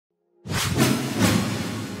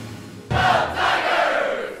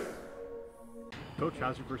Coach,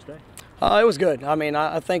 how's your first day? It was good. I mean,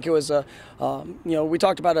 I think it was we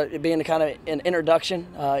talked about it being kind of an introduction.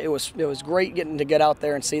 It was great getting to get out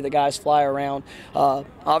there and see the guys fly around.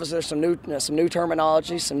 Obviously, there's some new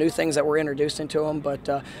terminology, some new things that we're introducing to them. But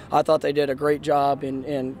I thought they did a great job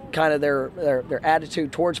in kind of their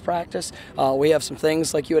attitude towards practice. We have some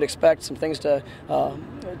things like you would expect, some things to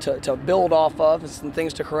build off of, and some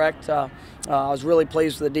things to correct. I was really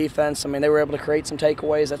pleased with the defense. I mean, they were able to create some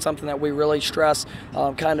takeaways. That's something that we really stress,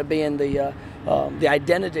 kind of being the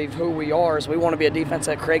identity of who we are. Is we want to be a defense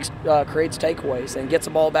that creates takeaways and gets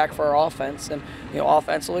the ball back for our offense. And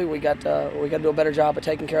offensively, we got to do a better job of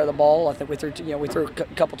taking care of the ball. I think we threw a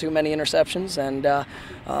couple too many interceptions, and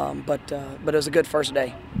but it was a good first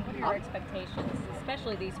day. What are your expectations,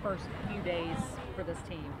 especially these first few days for this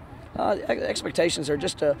team? Expectations are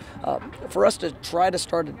just for us to try to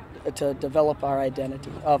start to develop our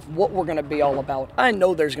identity of what we're going to be all about. I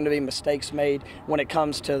know there's going to be mistakes made when it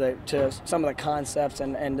comes to some of the concepts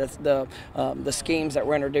and the schemes that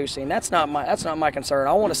we're introducing. That's not my concern.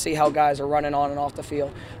 I want to see how guys are running on and off the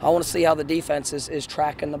field. I want to see how the defense is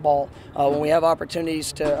tracking the ball. When we have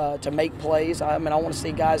opportunities to make plays, I want to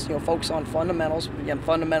see guys focus on fundamentals. Again,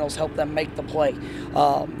 fundamentals help them make the play.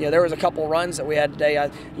 There was a couple runs that we had today.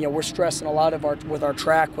 We're stressing a lot with our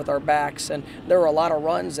track, with our backs, and there were a lot of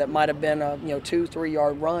runs that might have been 2-3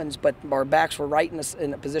 yard runs, but our backs were right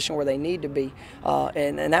in a position where they need to be,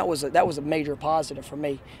 and that was a major positive for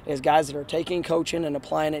me, is guys that are taking coaching and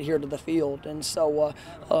applying it here to the field. And so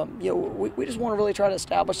we just want to really try to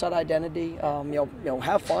establish that identity.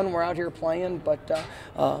 Have fun when we're out here playing, but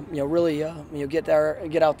really get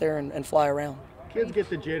out there and fly around. Kids get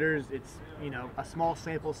the jitters. It's a small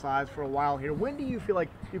sample size for a while here. When do you feel like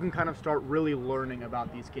you can kind of start really learning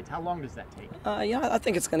about these kids? How long does that take? I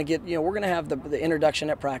think it's going to get, we're going to have the introduction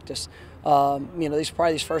at practice.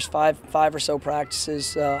 These first five or so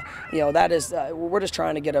practices, that is, we're just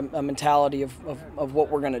trying to get a mentality of what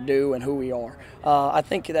we're going to do and who we are. I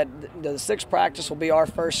think that the sixth practice will be our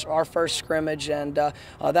first scrimmage, and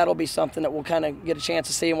that'll be something that we'll kind of get a chance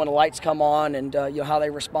to see when the lights come on and how they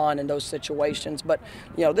respond in those situations. But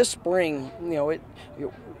this spring,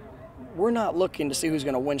 we're not looking to see who's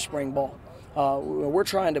going to win spring ball. We're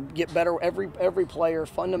trying to get better every player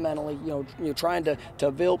fundamentally. Trying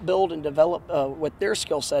to build and develop what their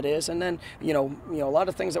skill set is, and then a lot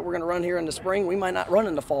of things that we're going to run here in the spring we might not run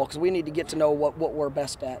in the fall because we need to get to know what we're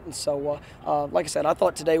best at. And so, like I said, I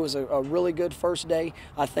thought today was a really good first day.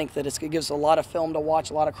 I think that it gives a lot of film to watch,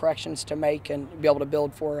 a lot of corrections to make, and be able to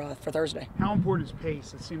build for Thursday. How important is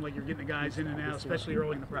pace? It seems like you're getting the guys in and out, especially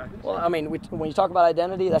early in the practice. Well, I mean, when you talk about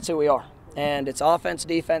identity, that's who we are. And it's offense,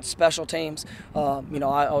 defense, special teams. I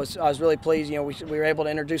was really pleased. We were able to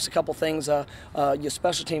introduce a couple things,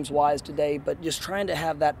 special teams wise today. But just trying to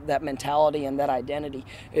have that mentality and that identity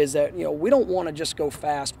is that we don't want to just go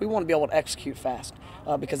fast. We want to be able to execute fast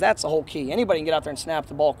because that's the whole key. Anybody can get out there and snap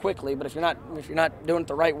the ball quickly, but if you're not doing it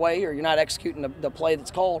the right way or you're not executing the play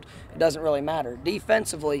that's called, it doesn't really matter.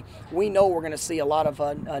 Defensively, we know we're going to see a lot of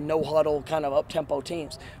no huddle kind of up tempo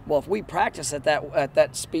teams. Well, if we practice at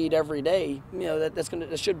that speed every day,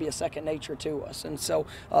 that should be a second nature to us. And so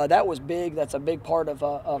that was big. That's a big part of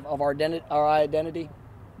our identity.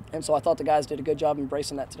 And so I thought the guys did a good job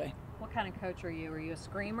embracing that today. What kind of coach are you? Are you a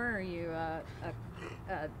screamer? Are you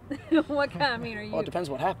what kind? I mean, are you? Well, it depends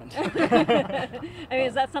what happened. I mean,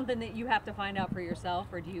 is that something that you have to find out for yourself,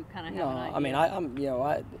 or do you kind of have an idea? I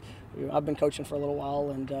mean, I've been coaching for a little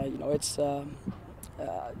while, and it's I'm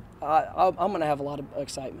going to have a lot of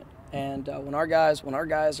excitement. And when our guys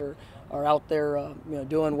are out there,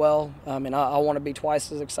 doing well, I mean, I want to be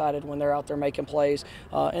twice as excited when they're out there making plays.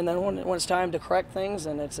 And then when it's time to correct things,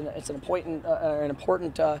 and it's an important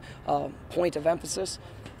point of emphasis,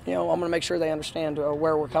 I'm going to make sure they understand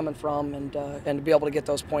where we're coming from and to be able to get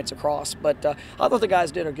those points across. But I thought the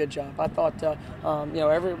guys did a good job. I thought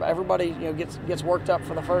everybody gets worked up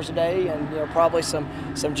for the first day, and probably some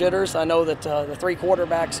jitters. I know that the three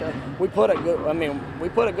quarterbacks we put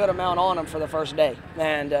a good amount on them for the first day,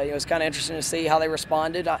 and it's kind of interesting to see how they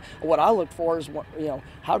responded. What I look for is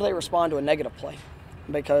how do they respond to a negative play.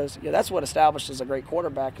 Because that's what establishes a great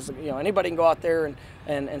quarterback. Because anybody can go out there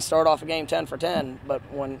and start off a game 10 for 10, but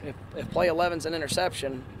if play 11's an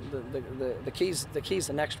interception, the key's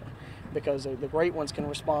the next one. Because the great ones can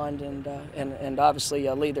respond and obviously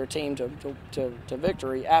lead their team to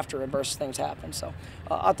victory after adverse things happen. So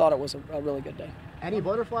I thought it was a really good day. Any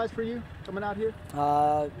butterflies for you coming out here?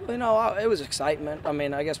 It was excitement. I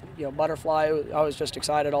mean, I guess butterfly. I was just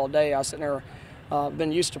excited all day. I was sitting there.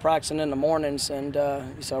 been used to practicing in the mornings, and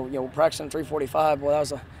so practicing at 3:45. Well,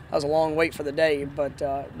 that was a long wait for the day, but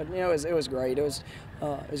it was great. It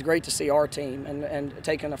was great to see our team and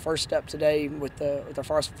taking the first step today with the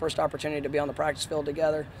first opportunity to be on the practice field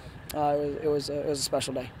together. It was a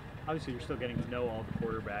special day. Obviously, you're still getting to know all the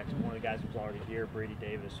quarterbacks. One of the guys who was already here, Brady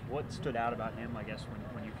Davis. What stood out about him, I guess,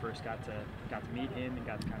 when you first got to meet him and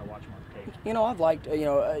got to kind of watch him on tape? I've liked,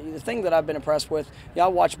 the thing that I've been impressed with, I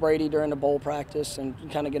watched Brady during the bowl practice and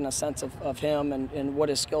kind of getting a sense of him and what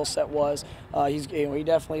his skill set was. He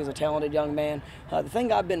definitely is a talented young man. The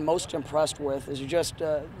thing I've been most impressed with is just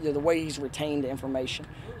the way he's retained information.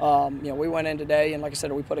 We went in today, and like I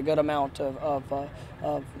said, we put a good amount of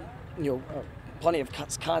plenty of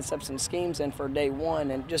concepts and schemes in for day one,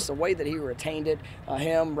 and just the way that he retained it,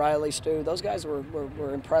 him, Riley, Stu, those guys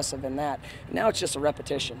were impressive in that. Now it's just a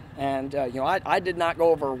repetition, and I did not go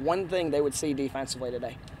over one thing they would see defensively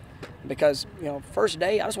today, because first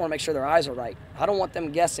day I just want to make sure their eyes are right. I don't want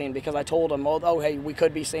them guessing because I told them, oh hey, we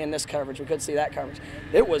could be seeing this coverage, we could see that coverage.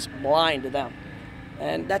 It was blind to them,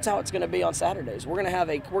 and that's how it's going to be on Saturdays. We're going to have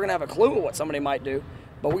a clue of what somebody might do,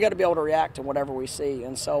 but we got to be able to react to whatever we see.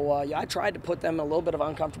 And so I tried to put them in a little bit of an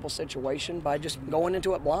uncomfortable situation by just going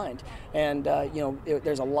into it blind. And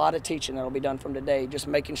there's a lot of teaching that'll be done from today, just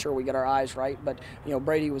making sure we get our eyes right. But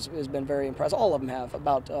Brady has been very impressed. All of them have,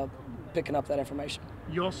 about picking up that information.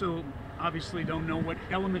 You also obviously don't know what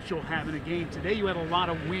elements you'll have in a game. Today you had a lot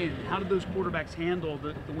of wind. How did those quarterbacks handle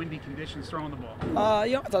the windy conditions throwing the ball? I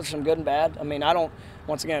thought there's some good and bad. I mean,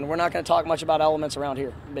 once again, we're not going to talk much about elements around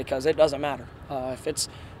here because it doesn't matter.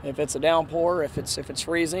 If it's a downpour, if it's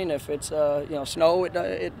freezing, if it's snow,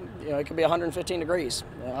 it could be 115 degrees.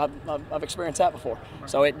 I've experienced that before.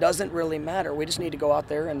 So it doesn't really matter. We just need to go out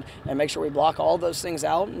there and make sure we block all those things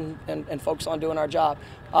out and focus on doing our job.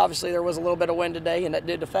 Obviously, there was a little bit of wind today, and that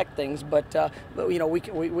did affect things. But we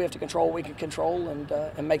have to control what we can control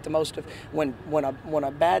and make the most of when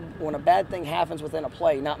a bad thing happens within a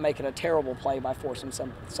play, not make it a terrible play by forcing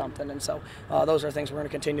something. And so those are things we're going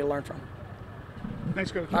to continue to learn from. Thanks,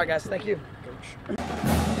 Coach. All right, guys. Thank you. Coach.